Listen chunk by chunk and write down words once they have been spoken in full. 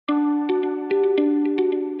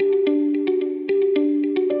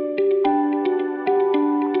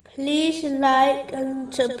Please like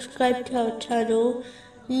and subscribe to our channel.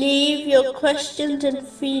 Leave your questions and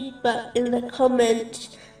feedback in the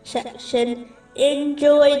comments section.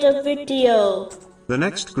 Enjoy the video. The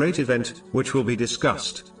next great event, which will be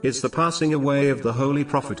discussed, is the passing away of the Holy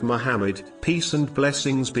Prophet Muhammad, peace and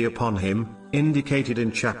blessings be upon him, indicated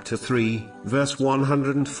in chapter 3, verse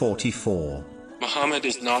 144. Muhammad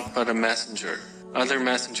is not but a messenger. Other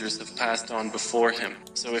messengers have passed on before him.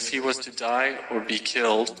 So if he was to die or be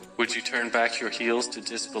killed, would you turn back your heels to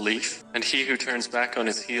disbelief? And he who turns back on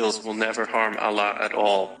his heels will never harm Allah at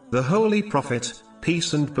all. The Holy Prophet,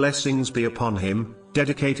 peace and blessings be upon him,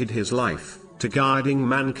 dedicated his life to guiding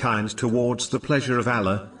mankind towards the pleasure of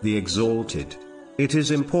Allah, the Exalted. It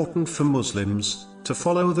is important for Muslims to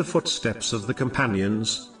follow the footsteps of the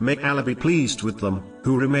companions, may Allah be pleased with them,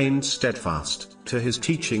 who remained steadfast to his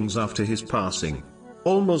teachings after his passing.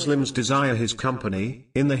 All Muslims desire his company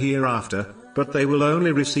in the hereafter, but they will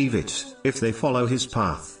only receive it if they follow his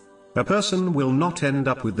path. A person will not end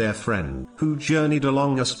up with their friend who journeyed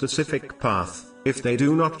along a specific path if they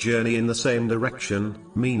do not journey in the same direction,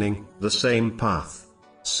 meaning the same path.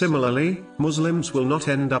 Similarly, Muslims will not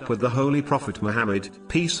end up with the Holy Prophet Muhammad,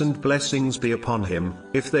 peace and blessings be upon him,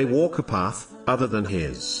 if they walk a path other than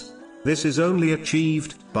his. This is only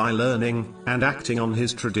achieved by learning and acting on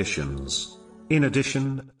his traditions. In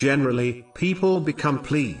addition, generally, people become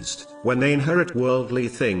pleased when they inherit worldly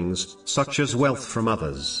things, such as wealth from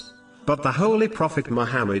others. But the Holy Prophet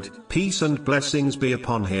Muhammad, peace and blessings be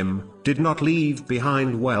upon him, did not leave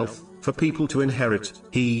behind wealth for people to inherit.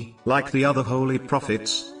 He, like the other holy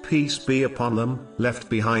prophets, peace be upon them, left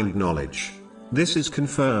behind knowledge. This is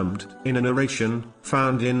confirmed in a narration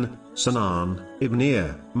found in Sunan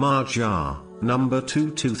Ibn Majah, number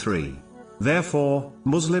 223. Therefore,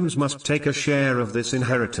 Muslims must take a share of this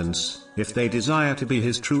inheritance if they desire to be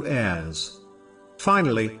his true heirs.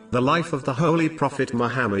 Finally, the life of the Holy Prophet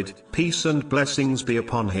Muhammad, peace and blessings be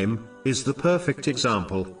upon him, is the perfect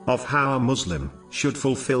example of how a Muslim should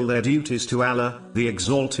fulfill their duties to Allah, the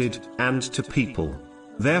Exalted, and to people.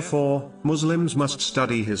 Therefore, Muslims must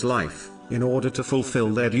study his life in order to fulfill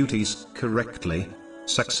their duties correctly.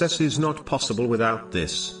 Success is not possible without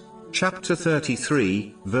this. Chapter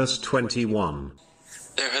 33, verse 21.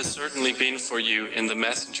 There has certainly been for you in the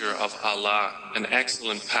Messenger of Allah an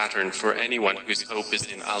excellent pattern for anyone whose hope is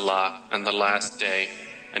in Allah and the last day,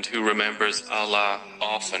 and who remembers Allah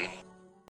often.